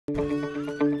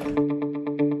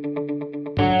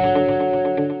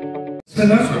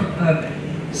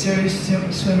Serious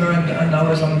swimmer, and I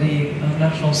was on the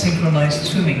national synchronized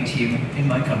swimming team in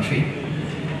my country.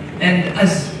 And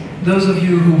as those of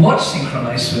you who watch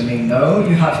synchronized swimming know,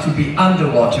 you have to be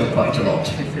underwater quite a lot.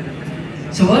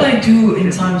 So what I do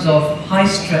in times of high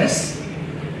stress,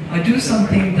 I do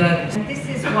something that... And this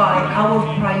is why our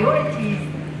priorities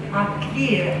are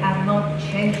clear and not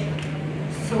changed.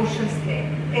 Social state,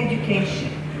 education,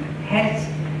 health,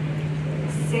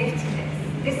 safety net.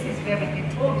 This is very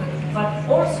important, but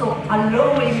also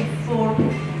allowing for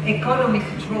economic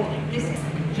growth. This is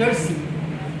Jersey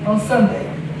on Sunday.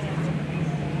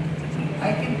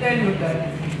 I can tell you that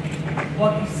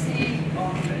what you see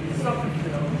on the soccer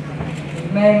field,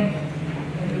 the men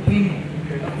and the women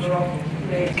of Morocco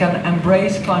today can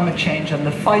embrace climate change and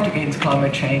the fight against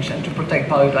climate change and to protect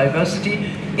biodiversity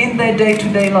in their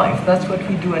day-to-day life. That's what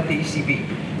we do at the ECB.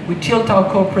 We tilt our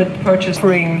corporate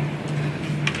purchasing,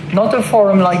 not a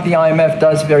forum like the IMF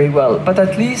does very well, but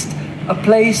at least a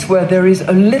place where there is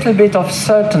a little bit of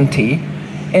certainty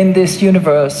in this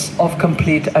universe of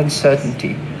complete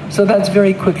uncertainty. So that's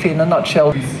very quickly in a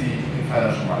nutshell.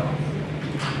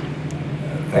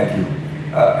 Thank you.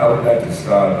 I would like to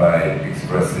start by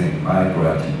expressing my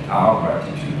gratitude, our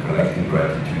gratitude, collective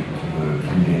gratitude to the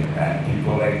community and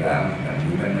people like them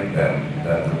and women like them,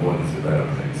 that the world is a better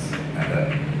place and that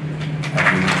we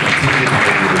continue to make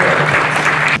it a better place.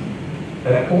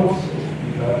 And also,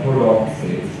 we have for long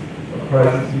states a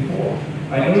crisis before.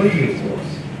 I know the case was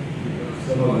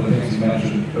some of the things you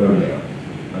mentioned earlier,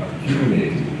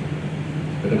 accumulated.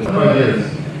 But it's 5 years.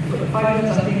 5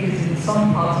 years, I think, is in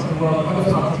some parts of the world,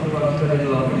 other parts of the world, very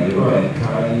long. Right,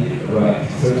 right.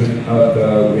 Certainly,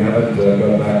 we haven't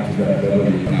gone back to that level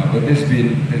now, but there's been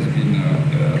a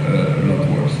lot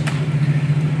worse.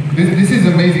 This is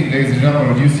amazing, ladies and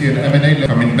gentlemen, when you see an M&A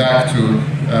coming back to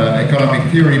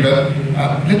economic theory, but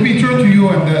let me turn to you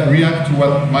and react to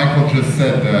what Michael just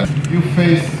said. You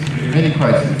faced many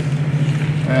crises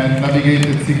and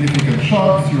navigated significant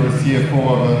shocks. You were CFO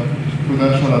of a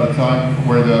Prudential at the time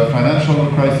where the financial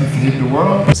crisis hit the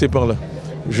world. C'est par là.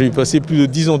 J'ai passé plus de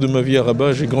 10 ans de ma vie à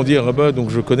Rabat, j'ai grandi à Rabat, donc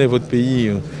je connais votre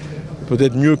pays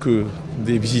peut-être mieux que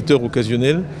des visiteurs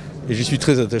occasionnels et j'y suis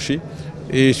très attaché.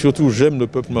 Et surtout, j'aime le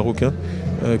peuple marocain,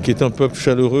 qui est un peuple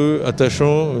chaleureux,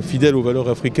 attachant, fidèle aux valeurs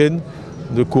africaines,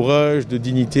 de courage, de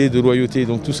dignité, de loyauté.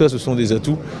 Donc tout ça, ce sont des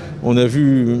atouts. On a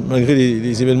vu, malgré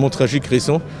les événements tragiques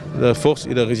récents, la force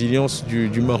et la résilience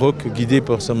du Maroc, guidé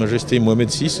par Sa Majesté Mohamed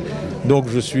VI. Donc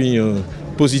je suis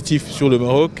positif sur le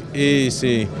Maroc et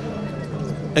c'est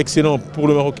excellent pour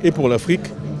le Maroc et pour l'Afrique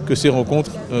que ces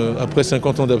rencontres, après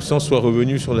 50 ans d'absence, soient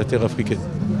revenues sur la terre africaine.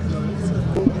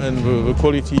 And the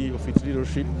quality of its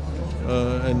leadership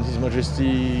and His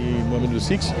Majesty Mohamed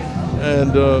VI,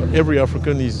 and every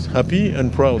African is happy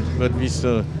and proud that this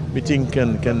meeting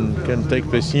can take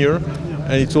place here.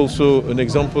 And it's also an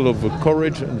example of the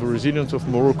courage and the resilience of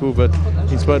Morocco that,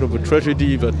 in spite of the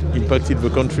tragedy that impacted the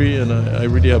country, and I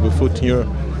really have a thought here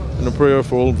and a prayer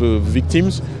for all the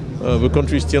victims, the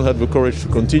country still had the courage to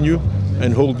continue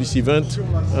and hold this event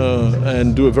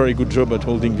and do a very good job at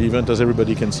holding the event, as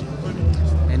everybody can see.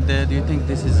 And do you think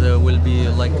this is will be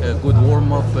like a good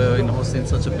warm-up in hosting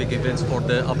such a big events for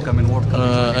the upcoming World Cup?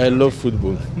 I love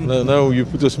football. Now you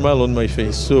put a smile on my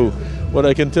face. So what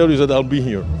I can tell you is that I'll be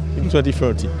here in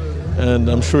 2030 and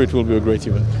I'm sure it will be a great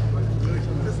event.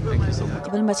 Thank you so much.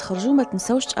 قبل ما تخرجوا ما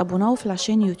تنسوش تابوناو في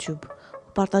العشان يوتيوب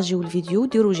وبارطاجيو الفيديو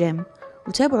وديروا جيم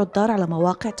وتابعوا الدار على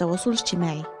مواقع التواصل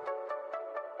الاجتماعي.